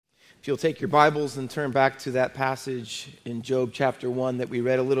If you'll take your Bibles and turn back to that passage in Job chapter 1 that we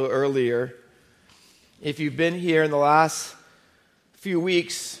read a little earlier. If you've been here in the last few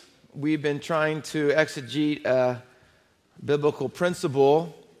weeks, we've been trying to exegete a biblical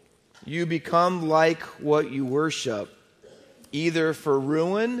principle. You become like what you worship, either for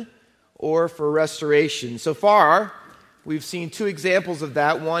ruin or for restoration. So far, we've seen two examples of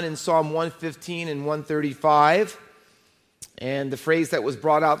that, one in Psalm 115 and 135. And the phrase that was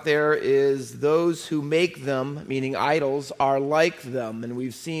brought out there is, those who make them, meaning idols, are like them. And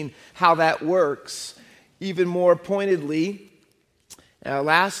we've seen how that works. Even more pointedly,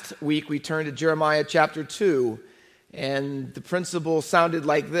 last week we turned to Jeremiah chapter 2. And the principle sounded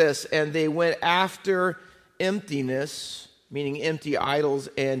like this: and they went after emptiness, meaning empty idols,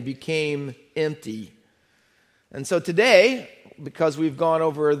 and became empty. And so today, because we've gone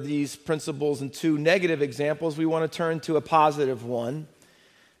over these principles in two negative examples, we want to turn to a positive one.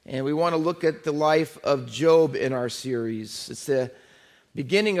 And we want to look at the life of Job in our series. It's the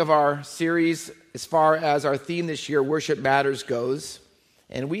beginning of our series as far as our theme this year, Worship Matters, goes.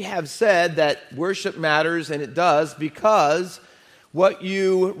 And we have said that worship matters, and it does, because what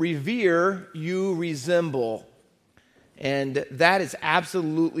you revere, you resemble. And that is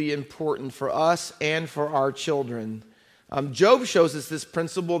absolutely important for us and for our children. Job shows us this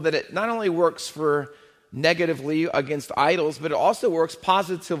principle that it not only works for negatively against idols, but it also works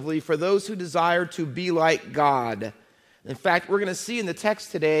positively for those who desire to be like God. In fact, we're going to see in the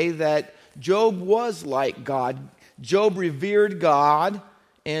text today that Job was like God. Job revered God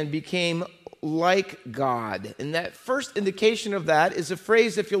and became like God. And that first indication of that is a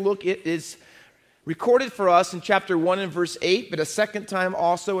phrase, if you look, it is recorded for us in chapter 1 and verse 8, but a second time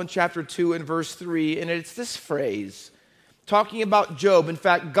also in chapter 2 and verse 3. And it's this phrase, talking about Job. In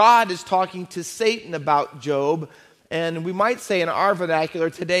fact, God is talking to Satan about Job, and we might say in our vernacular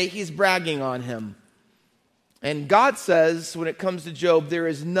today, he's bragging on him. And God says, when it comes to Job, there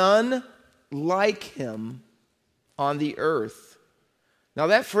is none like him on the earth. Now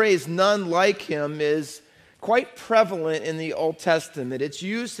that phrase, none like him, is quite prevalent in the Old Testament. It's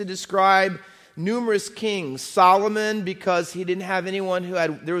used to describe numerous kings. Solomon, because he didn't have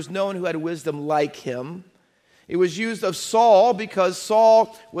there was no one who had wisdom like him. It was used of Saul because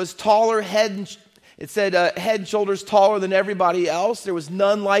Saul was taller, head and shoulders taller than everybody else. There was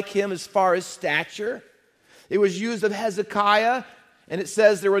none like him as far as stature. It was used of Hezekiah, and it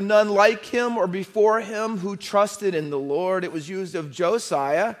says there were none like him or before him who trusted in the Lord. It was used of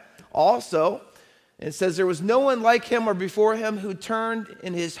Josiah also. And it says there was no one like him or before him who turned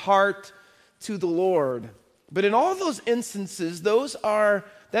in his heart to the Lord. But in all those instances,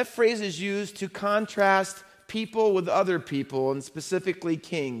 that phrase is used to contrast people with other people, and specifically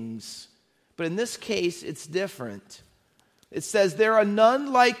kings. But in this case, it's different. It says there are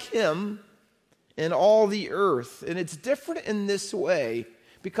none like him in all the earth. And it's different in this way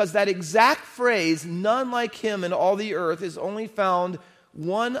because that exact phrase, none like him in all the earth, is only found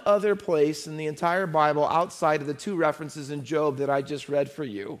one other place in the entire Bible outside of the two references in Job that I just read for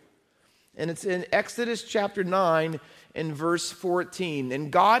you. And it's in Exodus chapter 9 and verse 14.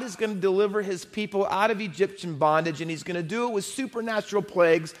 And God is going to deliver his people out of Egyptian bondage, and he's going to do it with supernatural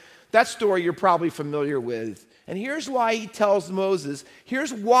plagues. That story you're probably familiar with. And here's why he tells Moses,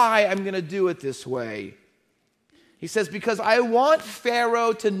 here's why I'm going to do it this way. He says, because I want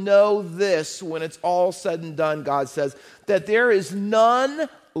Pharaoh to know this when it's all said and done, God says, that there is none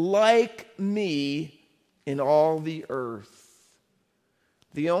like me in all the earth.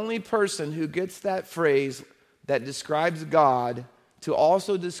 The only person who gets that phrase that describes God to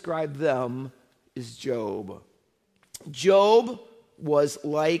also describe them is Job. Job was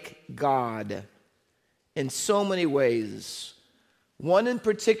like God in so many ways. One in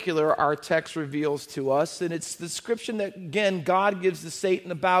particular our text reveals to us, and it's the description that, again, God gives to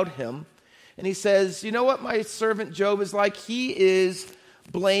Satan about him. And he says, you know what my servant Job is like? He is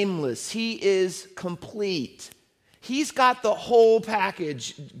blameless. He is complete. He's got the whole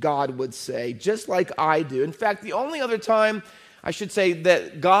package, God would say, just like I do. In fact, the only other time I should say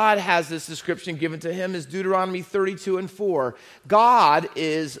that God has this description given to him is Deuteronomy 32 and 4. God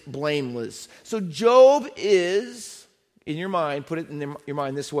is blameless. So Job is, in your mind, put it in your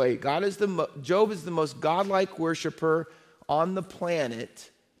mind this way, Job is the most godlike worshiper on the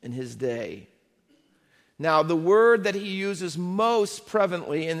planet in his day. Now, the word that he uses most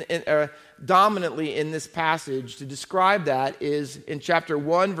prevalently dominantly in this passage to describe that is in chapter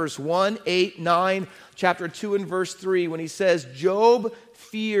 1, verse 1, 8, 9, chapter 2 and verse 3, when he says, Job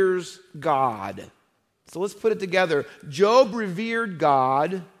fears God. So let's put it together. Job revered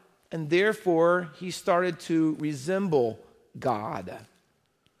God, and therefore he started to resemble God.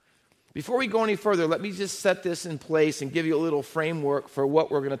 Before we go any further, let me just set this in place and give you a little framework for what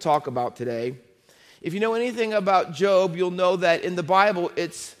we're going to talk about today. If you know anything about Job, you'll know that in the Bible,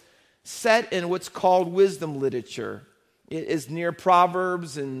 it's set in what's called wisdom literature. It is near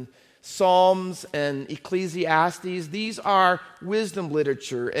Proverbs and Psalms and Ecclesiastes. These are wisdom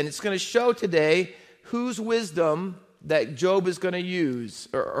literature, and it's going to show today whose wisdom that Job is going to use,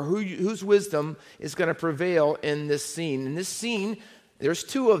 or whose wisdom is going to prevail in this scene. In this scene, there's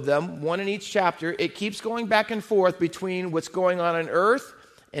two of them, one in each chapter. It keeps going back and forth between what's going on earth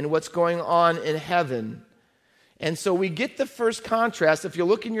and what's going on in heaven. And so we get the first contrast. If you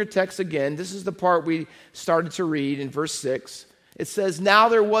look in your text again, this is the part we started to read in verse 6. It says, now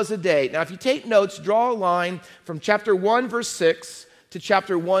there was a day. Now, if you take notes, draw a line from chapter 1, verse 6 to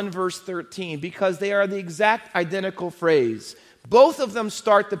chapter 1, verse 13, because they are the exact identical phrase. Both of them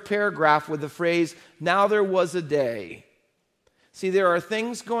start the paragraph with the phrase, now there was a day. See, there are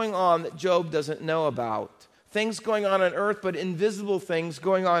things going on that Job doesn't know about. Things going on earth, but invisible things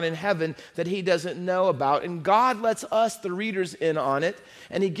going on in heaven that he doesn't know about. And God lets us, the readers, in on it.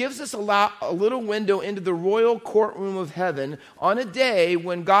 And he gives us a little window into the royal courtroom of heaven on a day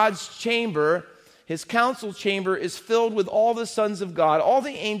when God's chamber, his council chamber, is filled with all the sons of God, all the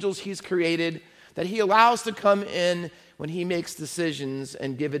angels he's created, that he allows to come in when he makes decisions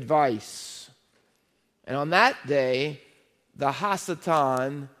and give advice. And on that day, the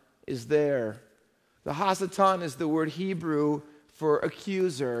Hasatan is there. The Hasatan is the word Hebrew for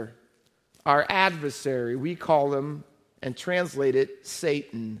accuser, our adversary. We call him and translate it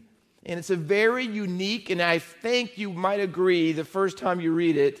Satan. And it's a very unique, and I think you might agree the first time you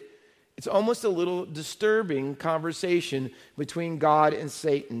read it, it's almost a little disturbing conversation between God and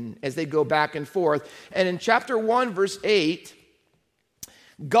Satan as they go back and forth. And in chapter 1, verse 8,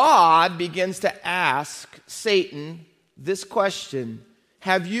 God begins to ask Satan this question: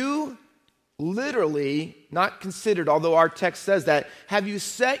 have you literally, not considered, although our text says that, have you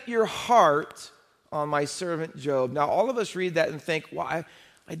set your heart on my servant Job? Now, all of us read that and think, well,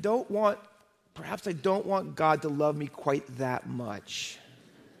 perhaps I don't want God to love me quite that much.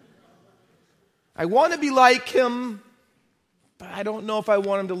 I want to be like him, but I don't know if I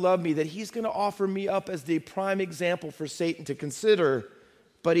want him to love me, that he's going to offer me up as the prime example for Satan to consider,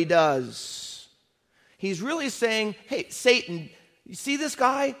 but he does. He's really saying, hey, Satan, you see this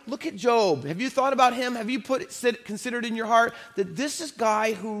guy? Look at Job. Have you thought about him? Have you considered in your heart that this is a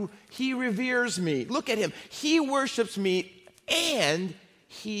guy who he reveres me? Look at him. He worships me, and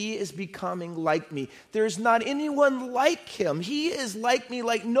he is becoming like me. There's not anyone like him. He is like me,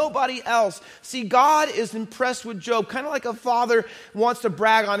 like nobody else. See, God is impressed with Job, kind of like a father wants to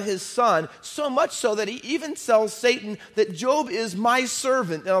brag on his son, so much so that he even tells Satan that Job is my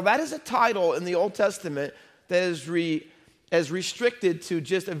servant. Now, that is a title in the Old Testament that is restricted to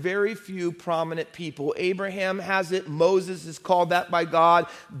just a very few prominent people. Abraham has it. Moses is called that by God.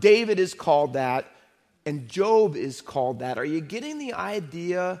 David is called that. And Job is called that. Are you getting the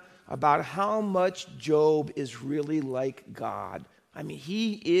idea about how much Job is really like God? I mean,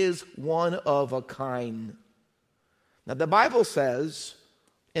 he is one of a kind. Now, the Bible says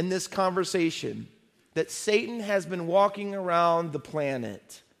in this conversation that Satan has been walking around the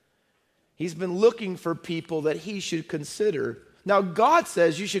planet. He's been looking for people that he should consider. Now, God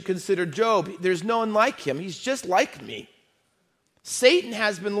says you should consider Job. There's no one like him. He's just like me. Satan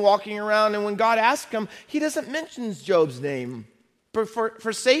has been walking around, and when God asks him, he doesn't mention Job's name. But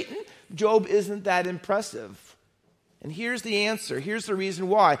for Satan, Job isn't that impressive. And here's the answer. Here's the reason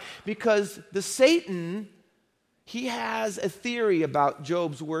why. Because the Satan, he has a theory about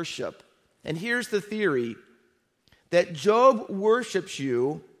Job's worship. And here's the theory: that Job worships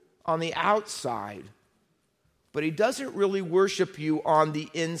you on the outside, but he doesn't really worship you on the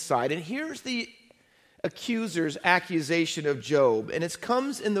inside. And here's the accuser's accusation of Job, and it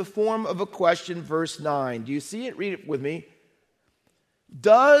comes in the form of a question, verse 9. Do you see it? Read it with me.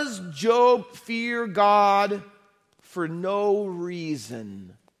 Does Job fear God for no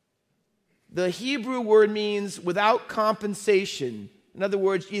reason? The Hebrew word means without compensation. In other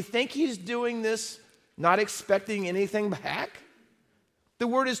words, you think he's doing this not expecting anything back? The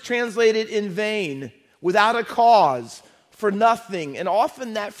word is translated in vain, without a cause, for nothing. And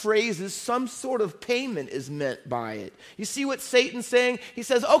often that phrase is some sort of payment is meant by it. You see what Satan's saying? He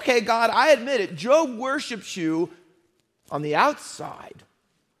says, okay, God, I admit it. Job worships you on the outside.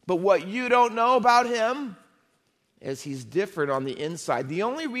 But what you don't know about him is he's different on the inside. The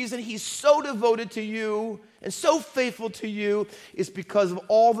only reason he's so devoted to you and so faithful to you is because of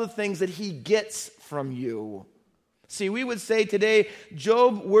all the things that he gets from you. See, we would say today,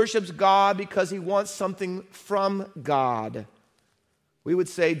 Job worships God because he wants something from God. We would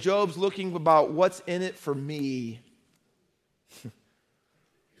say Job's looking about what's in it for me.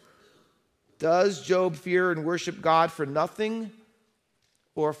 Does Job fear and worship God for nothing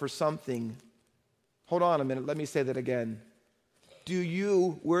or for something? Hold on a minute. Let me say that again. Do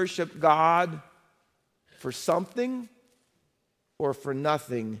you worship God for something or for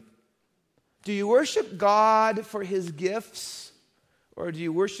nothing? Do you worship God for his gifts, or do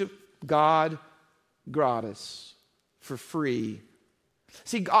you worship God gratis, for free?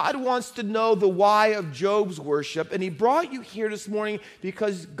 See, God wants to know the why of Job's worship, and he brought you here this morning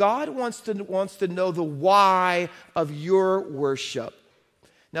because God wants to know the why of your worship.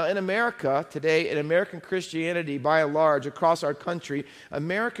 Now, in America today, in American Christianity, by and large, across our country,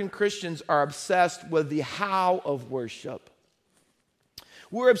 American Christians are obsessed with the how of worship.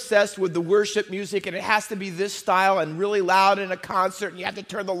 We're obsessed with the worship music, and it has to be this style and really loud in a concert, and you have to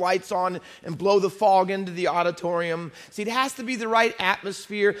turn the lights on and blow the fog into the auditorium. See, it has to be the right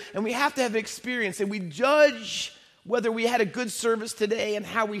atmosphere, and we have to have experience, and we judge whether we had a good service today and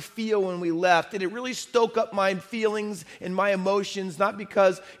how we feel when we left. Did it really stoke up my feelings and my emotions? Not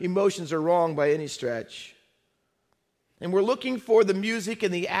because emotions are wrong by any stretch. And we're looking for the music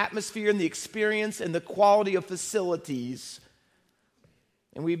and the atmosphere and the experience and the quality of facilities.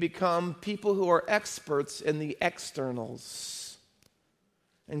 And we become people who are experts in the externals.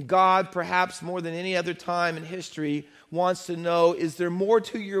 And God, perhaps more than any other time in history, wants to know, is there more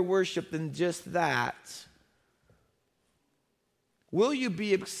to your worship than just that? Will you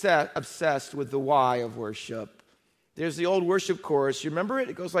be obsessed with the why of worship? There's the old worship chorus. You remember it?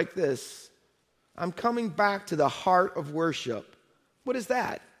 It goes like this. I'm coming back to the heart of worship. What is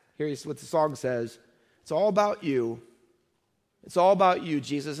that? Here's what the song says. It's all about you. It's all about you,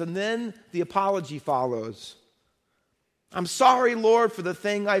 Jesus. And then the apology follows. I'm sorry, Lord, for the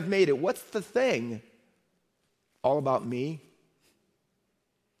thing I've made it. What's the thing? All about me.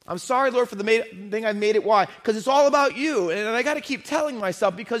 I'm sorry, Lord, for the thing I've made it. Why? Because it's all about you. And I got to keep telling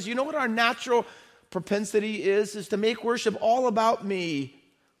myself, because you know what our natural propensity is to make worship all about me.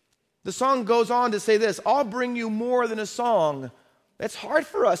 The song goes on to say this, I'll bring you more than a song. That's hard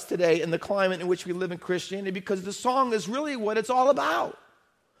for us today in the climate in which we live in Christianity, because the song is really what it's all about.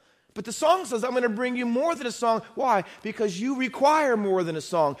 But the song says, I'm going to bring you more than a song. Why? Because you require more than a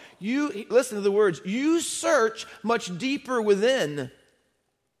song. You, listen to the words, you search much deeper within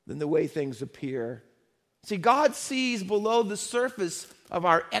than the way things appear. See, God sees below the surface of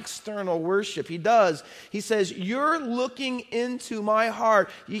our external worship. He does. He says, you're looking into my heart.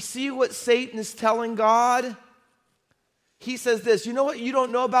 You see what Satan is telling God? He says this, you know what you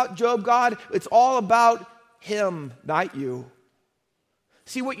don't know about Job, God? It's all about him, not you.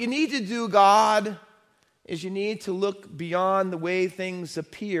 See, what you need to do, God, is you need to look beyond the way things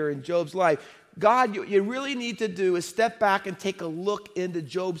appear in Job's life. God, you really need to do is step back and take a look into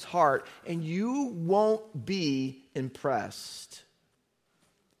Job's heart, and you won't be impressed.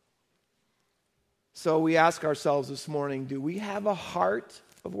 So we ask ourselves this morning, do we have a heart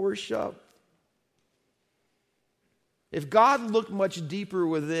of worship? If God looked much deeper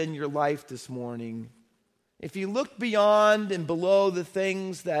within your life this morning, if you looked beyond and below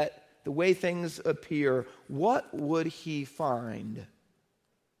the way things appear, what would he find?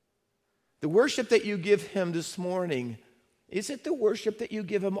 The worship that you give him this morning, is it the worship that you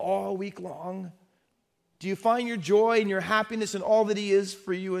give him all week long? Do you find your joy and your happiness in all that he is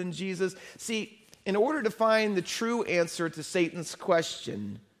for you in Jesus? See, in order to find the true answer to Satan's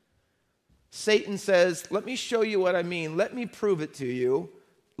question, Satan says, let me show you what I mean. Let me prove it to you.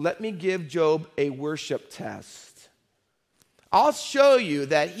 Let me give Job a worship test. I'll show you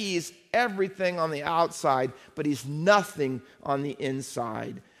that he's everything on the outside, but he's nothing on the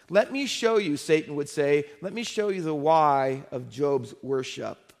inside. Let me show you, Satan would say, let me show you the why of Job's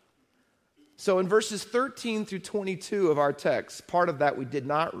worship. So in verses 13 through 22 of our text, part of that we did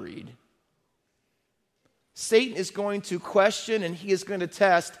not read, Satan is going to question and he is going to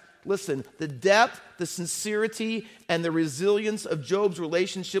test, listen, the depth, the sincerity, and the resilience of Job's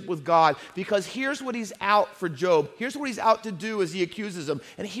relationship with God. Because here's what he's out for Job. Here's what he's out to do as he accuses him.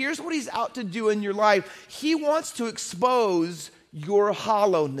 And here's what he's out to do in your life. He wants to expose your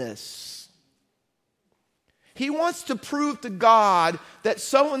hollowness. He wants to prove to God that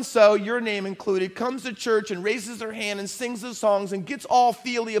so-and-so, your name included, comes to church and raises their hand and sings the songs and gets all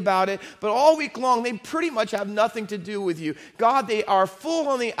feely about it, but all week long they pretty much have nothing to do with you. God, they are full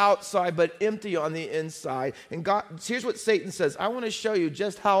on the outside but empty on the inside. And God, here's what Satan says, I want to show you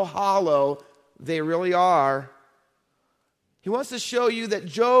just how hollow they really are. He wants to show you that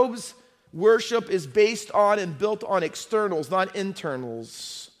Job's worship is based on and built on externals, not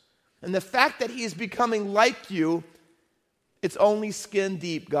internals. And the fact that he is becoming like you It's only skin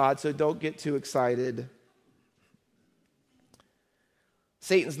deep, God, so don't get too excited.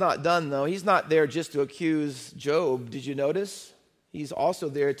 Satan's not done, though. He's not there just to accuse Job. Did you notice? He's also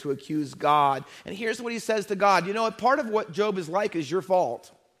there to accuse God. And here's what he says to God. You know what? Part of what Job is like is your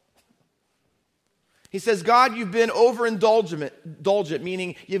fault. He says, God, you've been overindulgent,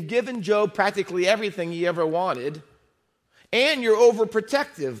 meaning you've given Job practically everything he ever wanted. And you're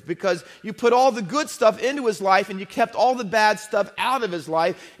overprotective because you put all the good stuff into his life and you kept all the bad stuff out of his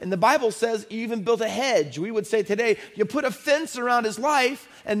life. And the Bible says you even built a hedge. We would say today, you put a fence around his life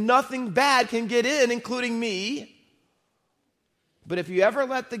and nothing bad can get in, including me. But if you ever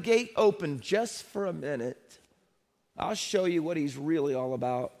let the gate open just for a minute, I'll show you what he's really all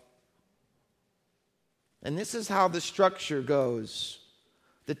about. And this is how the structure goes.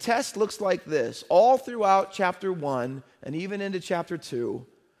 The test looks like this. All throughout chapter 1 and even into chapter 2,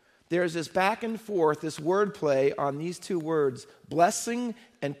 there's this back and forth, this wordplay on these two words, blessing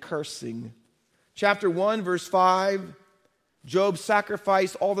and cursing. Chapter 1, verse 5, Job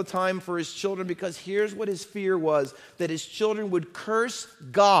sacrificed all the time for his children because here's what his fear was, that his children would curse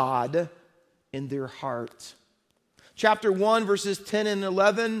God in their heart. Chapter 1, verses 10 and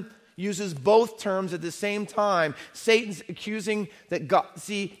 11, uses both terms at the same time. Satan's accusing that God,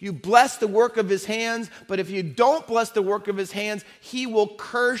 see, you bless the work of his hands, but if you don't bless the work of his hands, he will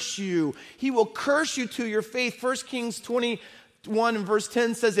curse you. He will curse you to your faith. 1 Kings 21 and verse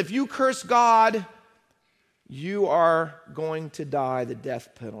 10 says, if you curse God, you are going to die the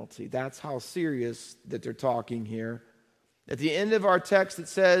death penalty. That's how serious that they're talking here. At the end of our text, it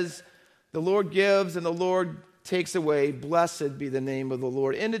says, the Lord gives and the Lord takes away. Blessed be the name of the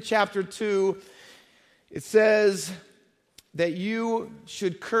Lord. Into chapter 2, it says that you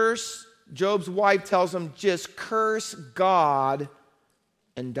should curse. Job's wife tells him, just curse God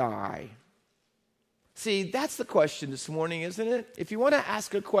and die. See, that's the question this morning, isn't it? If you want to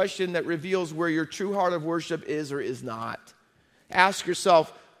ask a question that reveals where your true heart of worship is or is not, ask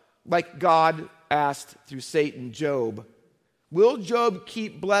yourself, like God asked through Satan, Job, will Job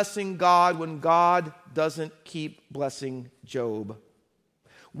keep blessing God when God doesn't keep blessing Job?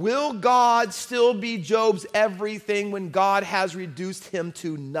 Will God still be Job's everything when God has reduced him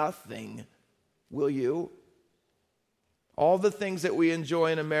to nothing? Will you? All the things that we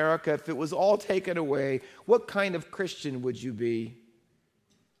enjoy in America, if it was all taken away, what kind of Christian would you be?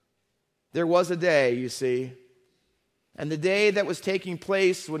 There was a day, you see, and the day that was taking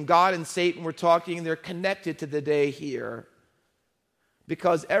place when God and Satan were talking, they're connected to the day here.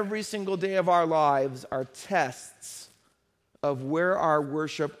 Because every single day of our lives are tests of where our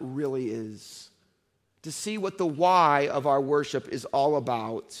worship really is. To see what the why of our worship is all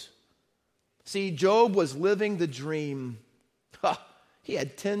about. See, Job was living the dream. He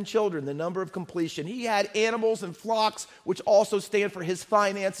had 10 children, the number of completion. He had animals and flocks, which also stand for his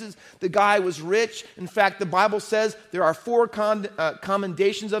finances. The guy was rich. In fact, the Bible says there are 4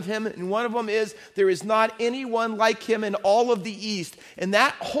 commendations of him, and one of them is, there is not anyone like him in all of the East. In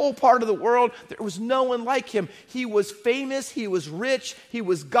that whole part of the world, there was no one like him. He was famous. He was rich. He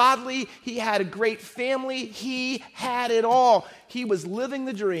was godly. He had a great family. He had it all. He was living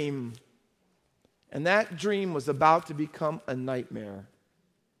the dream. And that dream was about to become a nightmare.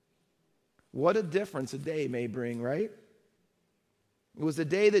 What a difference a day may bring, right? It was a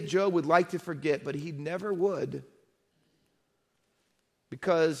day that Job would like to forget, but he never would.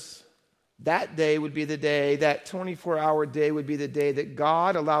 Because that day would be the day, that 24-hour day would be the day that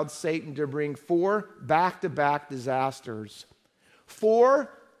God allowed Satan to bring 4 back-to-back disasters.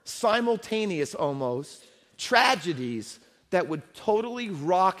 4 simultaneous almost tragedies that would totally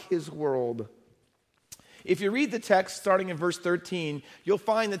rock his world. If you read the text starting in verse 13, you'll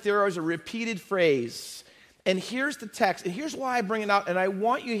find that there is a repeated phrase. And here's the text, and here's why I bring it out. And I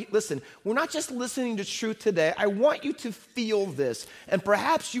want you, listen, we're not just listening to truth today. I want you to feel this. And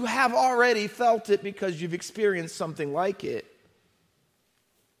perhaps you have already felt it because you've experienced something like it.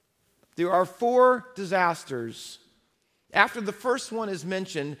 There are 4 disasters. After the first one is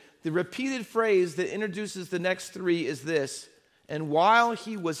mentioned, the repeated phrase that introduces the next 3 is this. And while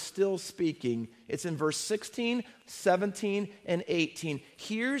he was still speaking, it's in verse 16, 17, and 18.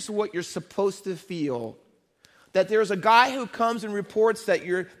 Here's what you're supposed to feel. That there's a guy who comes and reports that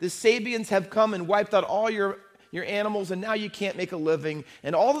the Sabians have come and wiped out all your animals, and now you can't make a living.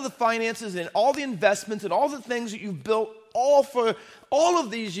 And all of the finances and all the investments and all the things that you've built all for all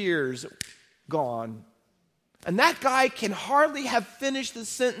of these years, gone. And that guy can hardly have finished the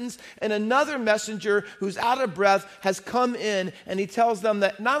sentence, and another messenger who's out of breath has come in, and he tells them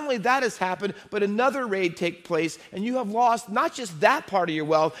that not only that has happened, but another raid take place, and you have lost not just that part of your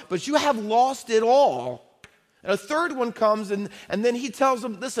wealth, but you have lost it all. And a third one comes, and then he tells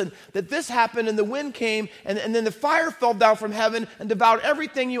them, listen, that this happened, and the wind came, and then the fire fell down from heaven and devoured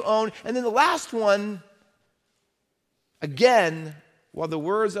everything you own. And then the last one, again, while the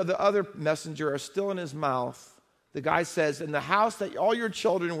words of the other messenger are still in his mouth, the guy says, in the house that all your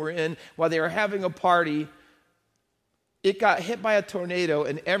children were in while they were having a party, it got hit by a tornado,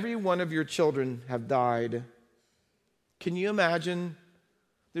 and every one of your children have died. Can you imagine?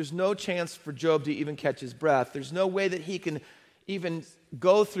 There's no chance for Job to even catch his breath. There's no way that he can even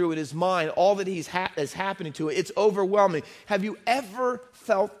go through in his mind all that is happening to it. It's overwhelming. Have you ever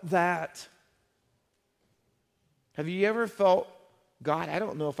felt that? Have you ever felt, God, I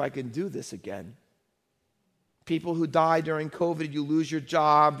don't know if I can do this again? People who die during COVID, you lose your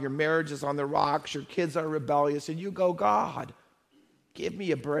job, your marriage is on the rocks, your kids are rebellious, and you go, God, give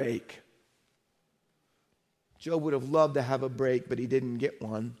me a break. Job would have loved to have a break, but he didn't get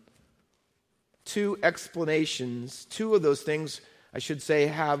one. Two explanations, two of those things, I should say,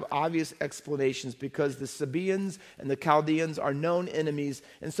 have obvious explanations because the Sabaeans and the Chaldeans are known enemies,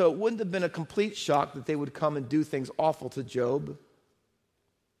 and so it wouldn't have been a complete shock that they would come and do things awful to Job.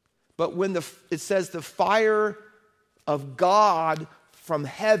 But when it says the fire of God from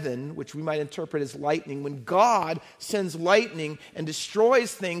heaven, which we might interpret as lightning, when God sends lightning and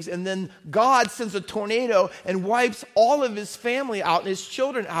destroys things, and then God sends a tornado and wipes all of his family out and his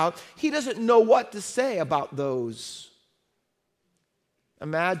children out, he doesn't know what to say about those.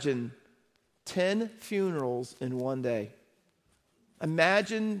 Imagine 10 funerals in one day.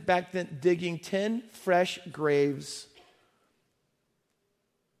 Imagine back then digging 10 fresh graves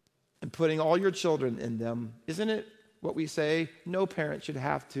and putting all your children in them. Isn't it what we say? No parent should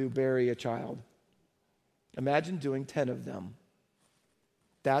have to bury a child. Imagine doing 10 of them.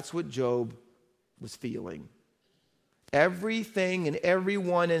 That's what Job was feeling. Everything and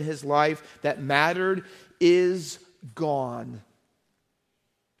everyone in his life that mattered is gone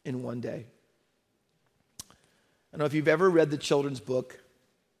in one day. I don't know if you've ever read the children's book.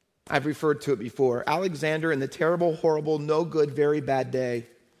 I've referred to it before. Alexander and the Terrible, Horrible, No Good, Very Bad Day.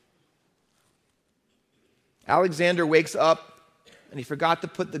 Alexander wakes up, and he forgot to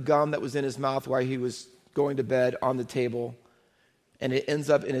put the gum that was in his mouth while he was going to bed on the table, and it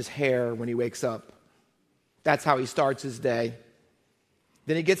ends up in his hair when he wakes up. That's how he starts his day.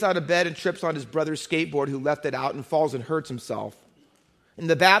 Then he gets out of bed and trips on his brother's skateboard, who left it out, and falls and hurts himself. In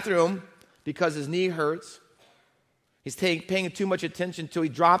the bathroom, because his knee hurts, he's paying too much attention until he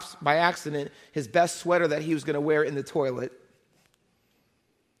drops by accident his best sweater that he was going to wear in the toilet.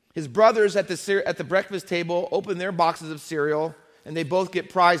 His brothers at the breakfast table open their boxes of cereal, and they both get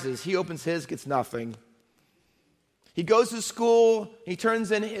prizes. He opens his, gets nothing. He goes to school, he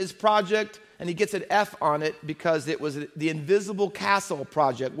turns in his project, and he gets an F on it because it was the Invisible Castle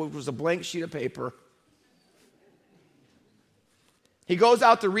project, which was a blank sheet of paper. He goes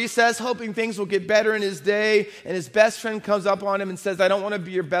out to recess hoping things will get better in his day, and his best friend comes up on him and says, I don't want to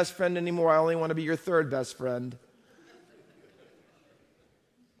be your best friend anymore, I only want to be your third best friend.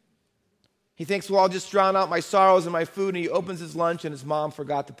 He thinks, well, I'll just drown out my sorrows in my food, and he opens his lunch, and his mom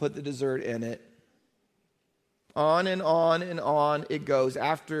forgot to put the dessert in it. On and on and on it goes.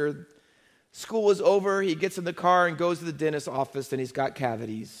 After school is over, he gets in the car and goes to the dentist's office, and he's got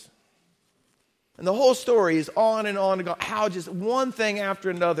cavities. And the whole story is on and on about how just one thing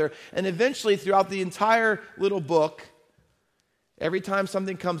after another, and eventually throughout the entire little book, every time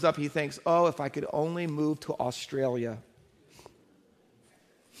something comes up, he thinks, oh, if I could only move to Australia.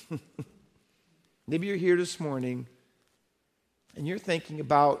 Maybe you're here this morning and you're thinking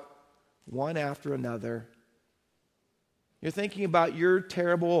about one after another. You're thinking about your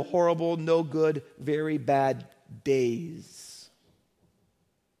terrible, horrible, no good, very bad days.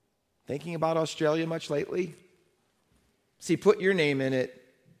 Thinking about Australia much lately? See, put your name in it.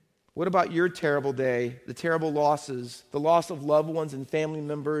 What about your terrible day, the terrible losses, the loss of loved ones and family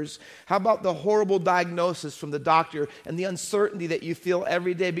members? How about the horrible diagnosis from the doctor and the uncertainty that you feel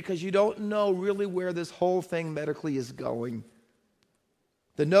every day because you don't know really where this whole thing medically is going?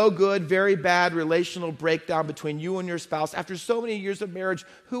 The no good, very bad relational breakdown between you and your spouse after so many years of marriage.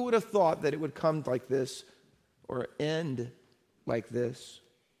 Who would have thought that it would come like this or end like this?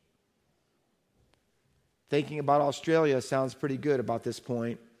 Thinking about Australia sounds pretty good about this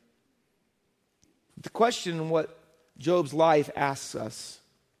point. The question, what Job's life asks us,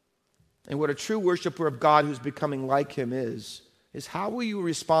 and what a true worshiper of God who's becoming like him is how will you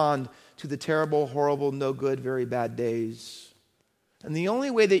respond to the terrible, horrible, no good, very bad days? And the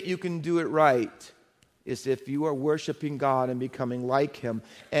only way that you can do it right is if you are worshiping God and becoming like him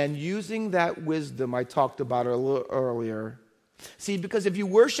and using that wisdom I talked about a little earlier See, because if you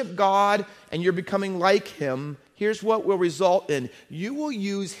worship God and you're becoming like him, here's what will result in. You will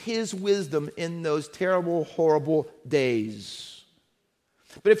use his wisdom in those terrible, horrible days.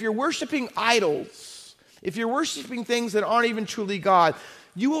 But if you're worshiping idols, if you're worshiping things that aren't even truly God,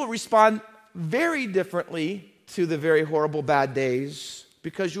 you will respond very differently to the very horrible bad days,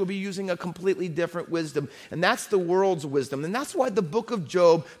 because you'll be using a completely different wisdom. And that's the world's wisdom. And that's why the book of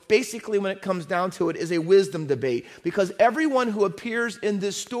Job, basically when it comes down to it, is a wisdom debate. Because everyone who appears in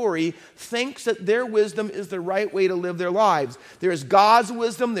this story thinks that their wisdom is the right way to live their lives. There is God's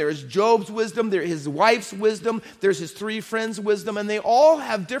wisdom, there is Job's wisdom, there is his wife's wisdom, there's his three friends' wisdom, and they all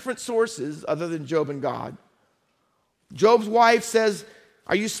have different sources other than Job and God. Job's wife says,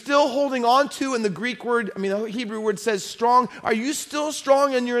 are you still holding on to, in the Greek word, the Hebrew word says strong. Are you still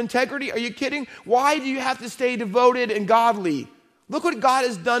strong in your integrity? Are you kidding? Why do you have to stay devoted and godly? Look what God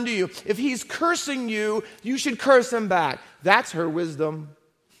has done to you. If he's cursing you, you should curse him back. That's her wisdom.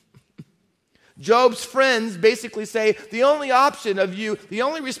 Job's friends basically say, the only option of you, the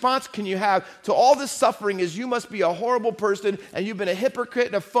only response can you have to all this suffering is you must be a horrible person and you've been a hypocrite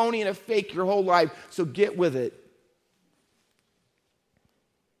and a phony and a fake your whole life, so get with it.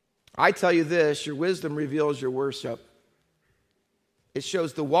 I tell you this, your wisdom reveals your worship. It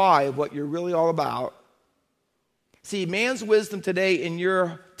shows the why of what you're really all about. See, man's wisdom today in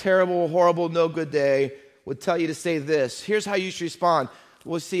your terrible, horrible, no good day would tell you to say this. Here's how you should respond.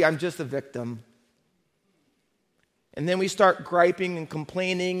 Well, see, I'm just a victim. And then we start griping and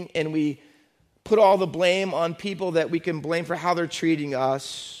complaining, and we put all the blame on people that we can blame for how they're treating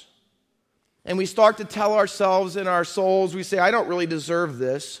us. And we start to tell ourselves in our souls, we say, I don't really deserve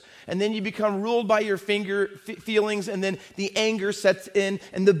this. And then you become ruled by your feelings, and then the anger sets in,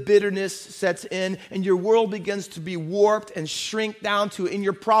 and the bitterness sets in, and your world begins to be warped and shrink down to, in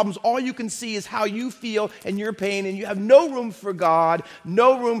your problems, all you can see is how you feel and your pain, and you have no room for God,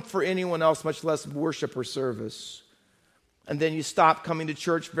 no room for anyone else, much less worship or service. And then you stop coming to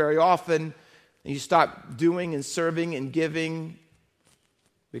church very often, and you stop doing and serving and giving,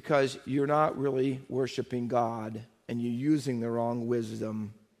 because you're not really worshiping God, and you're using the wrong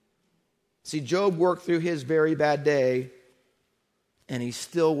wisdom. See, Job worked through his very bad day, and he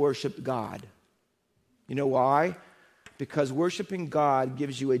still worshiped God. You know why? Because worshiping God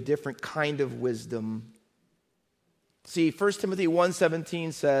gives you a different kind of wisdom. See, 1 Timothy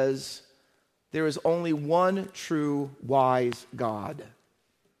 1:17 says, there is only one true wise God,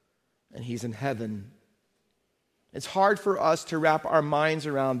 and he's in heaven. It's hard for us to wrap our minds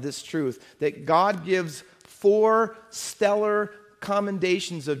around this truth, that God gives 4 stellar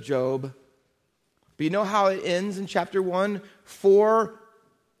commendations of Job. But you know how it ends in chapter 1? 4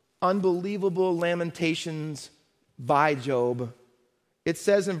 unbelievable lamentations by Job. It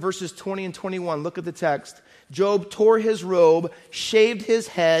says in verses 20 and 21, look at the text. Job tore his robe, shaved his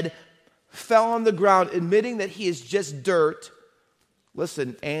head, fell on the ground, admitting that he is just dirt.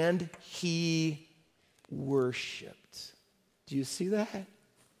 Listen, and he worshiped. Do you see that?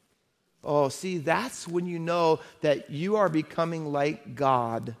 Oh, see, that's when you know that you are becoming like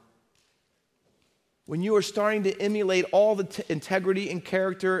God. When you are starting to emulate all the integrity and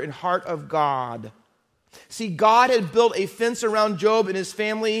character and heart of God. See, God had built a fence around Job and his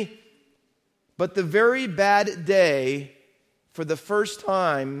family, but the very bad day, for the first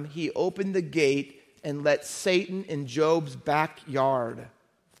time, he opened the gate and let Satan in Job's backyard.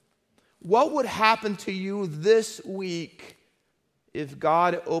 What would happen to you this week if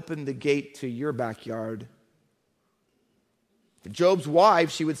God opened the gate to your backyard? Job's wife,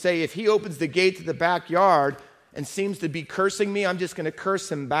 she would say, if he opens the gate to the backyard and seems to be cursing me, I'm just going to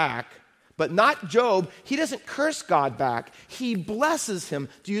curse him back. But not Job. He doesn't curse God back. He blesses him.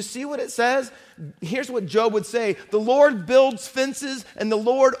 Do you see what it says? Here's what Job would say. The Lord builds fences and the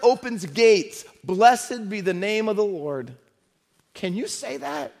Lord opens gates. Blessed be the name of the Lord. Can you say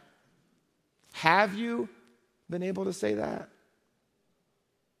that? Have you been able to say that?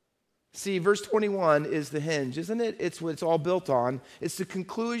 See, verse 21 is the hinge, isn't it? It's what it's all built on. It's the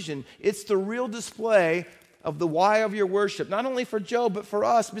conclusion. It's the real display of the why of your worship, not only for Job, but for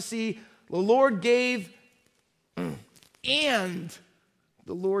us. But see, the Lord gave, and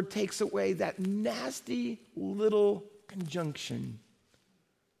the Lord takes away that nasty little conjunction.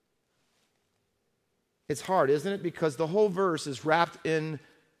 It's hard, isn't it? Because the whole verse is wrapped in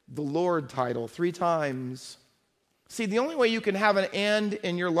the Lord title 3 times. See, the only way you can have an and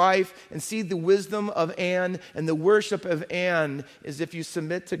in your life and see the wisdom of and the worship of and is if you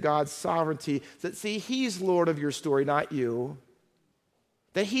submit to God's sovereignty. That, see, he's Lord of your story, not you.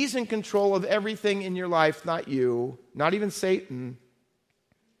 That he's in control of everything in your life, not you, not even Satan.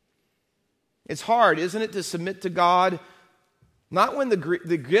 It's hard, isn't it, to submit to God Not when the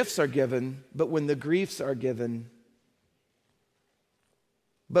gifts are given, but when the griefs are given.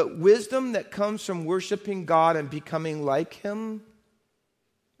 But wisdom that comes from worshiping God and becoming like Him,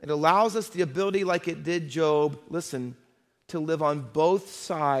 it allows us the ability, like it did Job, listen, to live on both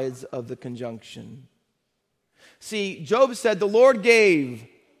sides of the conjunction. See, Job said, the Lord gave.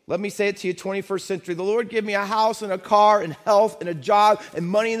 Let me say it to you, 21st century. The Lord gave me a house and a car and health and a job and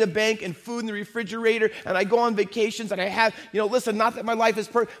money in the bank and food in the refrigerator, and I go on vacations and I have, listen, not that my life is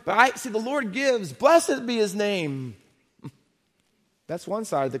perfect, but I see the Lord gives. Blessed be His name. That's one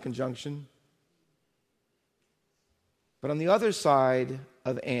side of the conjunction. But on the other side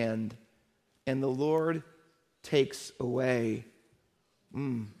of and the Lord takes away.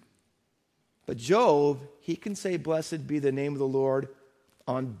 But Job, he can say, blessed be the name of the Lord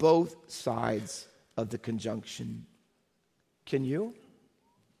on both sides of the conjunction. Can you?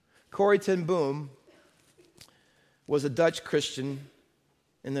 Corrie ten Boom was a Dutch Christian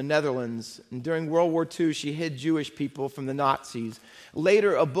in the Netherlands. And during World War II, she hid Jewish people from the Nazis.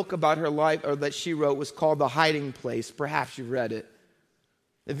 Later, a book about her life, or that she wrote, was called The Hiding Place. Perhaps you've read it.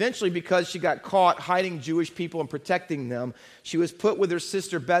 Eventually, because she got caught hiding Jewish people and protecting them, she was put with her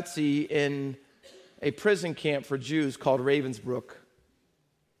sister Betsy in a prison camp for Jews called Ravensbrück.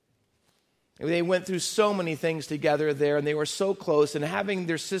 And they went through so many things together there, and they were so close, and having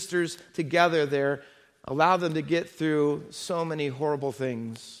their sisters together there allowed them to get through so many horrible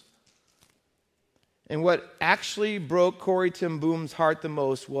things. And what actually broke Corrie ten Boom's heart the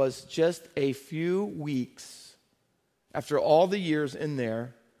most was just a few weeks after all the years in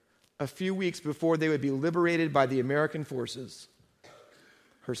there, a few weeks before they would be liberated by the American forces,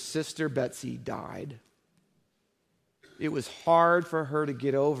 her sister Betsy died. It was hard for her to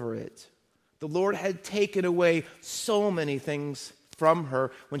get over it. The Lord had taken away so many things from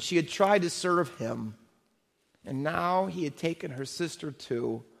her when she had tried to serve Him. And now He had taken her sister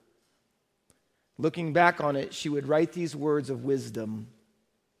too. Looking back on it, she would write these words of wisdom.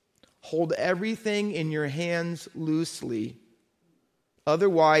 Hold everything in your hands loosely.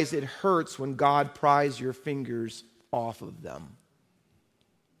 Otherwise, it hurts when God pries your fingers off of them.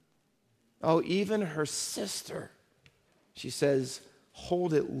 Oh, even her sister, she says,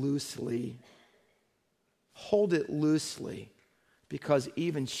 hold it loosely. Hold it loosely, because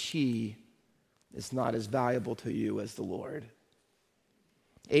even she is not as valuable to you as the Lord.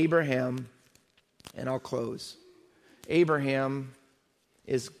 Abraham, and I'll close. Abraham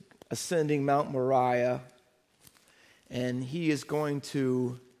is ascending Mount Moriah, and he is going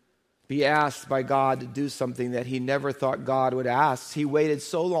to be asked by God to do something that he never thought God would ask. He waited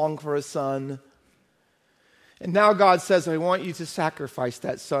so long for a son, and now God says, I want you to sacrifice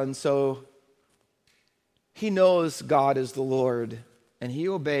that son. So he knows God is the Lord, and he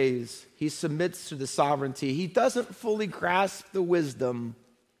obeys. He submits to the sovereignty. He doesn't fully grasp the wisdom.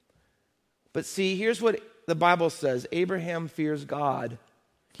 But see, here's what the Bible says. Abraham fears God.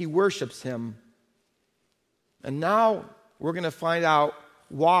 He worships Him. And now we're going to find out,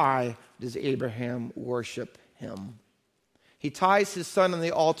 why does Abraham worship Him? He ties his son on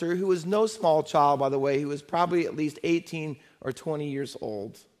the altar, who was no small child, by the way. He was probably at least 18 or 20 years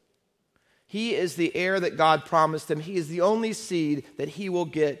old. He is the heir that God promised him. He is the only seed that he will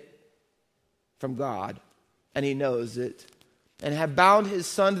get from God, and he knows it. And have bound his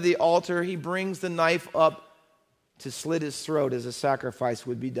son to the altar, he brings the knife up to slit his throat as a sacrifice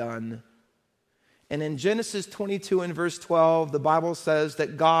would be done. And in Genesis 22 and verse 12, the Bible says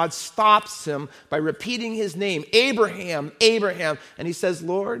that God stops him by repeating his name, Abraham, Abraham. And he says,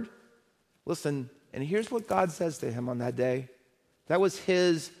 Lord, listen, and here's what God says to him on that day. That was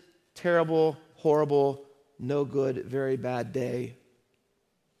his terrible, horrible, no good, very bad day.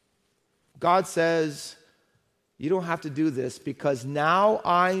 God says, you don't have to do this because now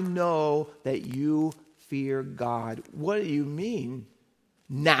I know that you fear God. What do you mean?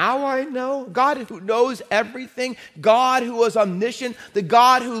 Now I know? God who knows everything, God who is omniscient, the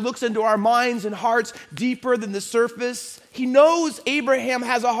God who looks into our minds and hearts deeper than the surface. He knows Abraham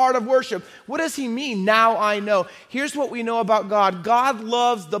has a heart of worship. What does he mean, now I know? Here's what we know about God. God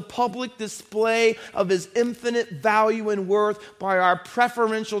loves the public display of His infinite value and worth by our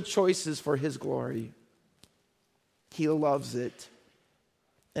preferential choices for His glory. He loves it.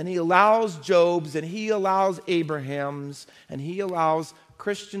 And He allows Job's, and He allows Abraham's, and He allows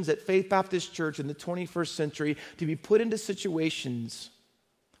Christians at Faith Baptist Church in the 21st century to be put into situations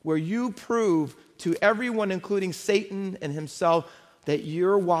where you prove to everyone, including Satan and himself, that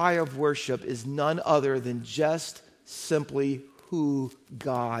your why of worship is none other than just simply who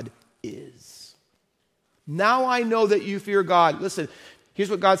God is. Now I know that you fear God. Listen, here's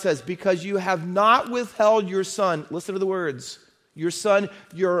what God says. Because you have not withheld your son. Listen to the words. Your Son,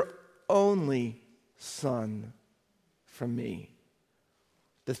 your only Son from me.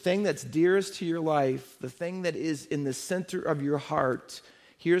 The thing that's dearest to your life, the thing that is in the center of your heart,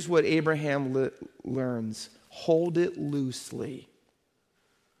 here's what Abraham learns. Hold it loosely.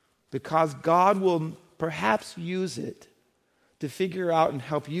 Because God will perhaps use it to figure out and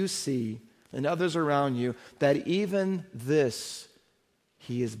help you see, and others around you, that even this,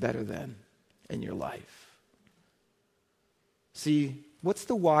 He is better than in your life. See, what's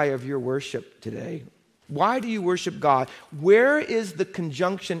the why of your worship today? Why do you worship God? Where is the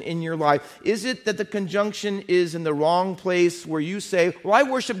conjunction in your life? Is it that the conjunction is in the wrong place where you say, well, I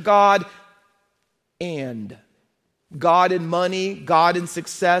worship God and God in money, God in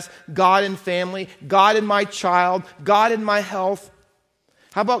success, God in family, God in my child, God in my health?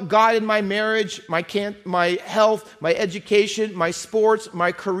 How about God in my marriage, my health, my education, my sports,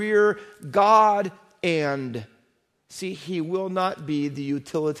 my career? God and... See, He will not be the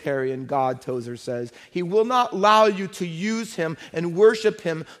utilitarian God, Tozer says. He will not allow you to use Him and worship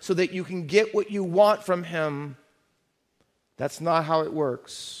Him so that you can get what you want from Him. That's not how it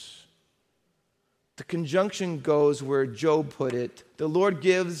works. The conjunction goes where Job put it. The Lord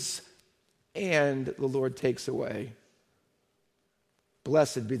gives and the Lord takes away.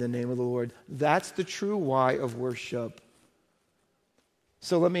 Blessed be the name of the Lord. That's the true why of worship.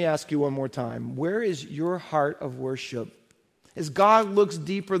 So let me ask you one more time. Where is your heart of worship? As God looks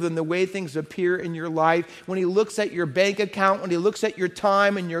deeper than the way things appear in your life, when He looks at your bank account, when He looks at your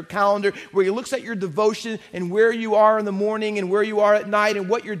time and your calendar, where He looks at your devotion and where you are in the morning and where you are at night and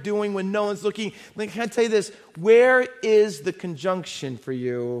what you're doing when no one's looking, can I tell you this? Where is the conjunction for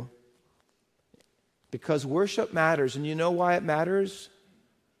you? Because worship matters. And you know why it matters?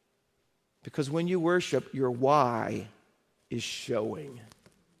 Because when you worship, your why is showing.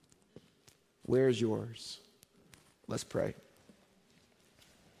 Where's yours? Let's pray.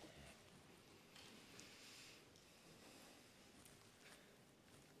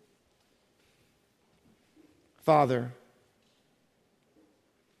 Father,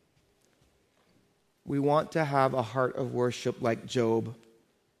 we want to have a heart of worship like Job,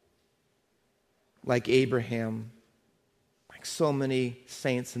 like Abraham, like so many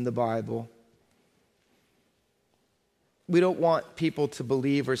saints in the Bible. We don't want people to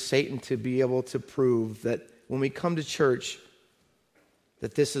believe or Satan to be able to prove that when we come to church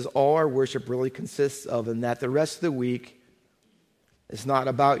that this is all our worship really consists of, and that the rest of the week is not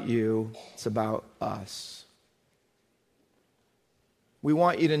about you, it's about us. We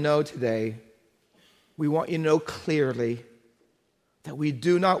want you to know today, we want you to know clearly that we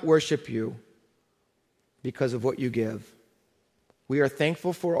do not worship you because of what you give. We are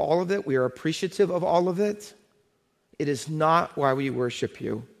thankful for all of it. We are appreciative of all of it. It is not why we worship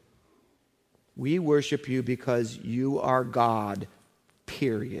you. We worship you because you are God,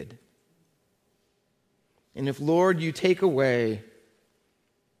 period. And if, Lord, you take away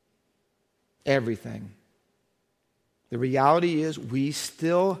everything, the reality is we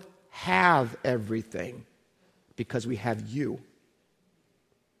still have everything because we have you.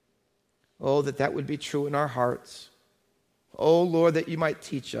 Oh, that would be true in our hearts. Oh, Lord, that you might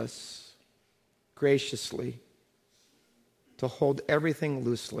teach us graciously to hold everything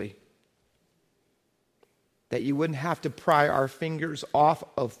loosely. That you wouldn't have to pry our fingers off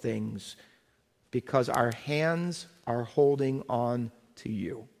of things because our hands are holding on to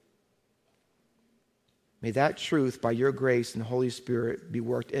you. May that truth, by your grace and Holy Spirit, be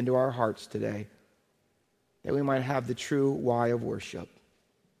worked into our hearts today, that we might have the true why of worship.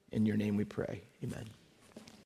 In your name we pray. Amen.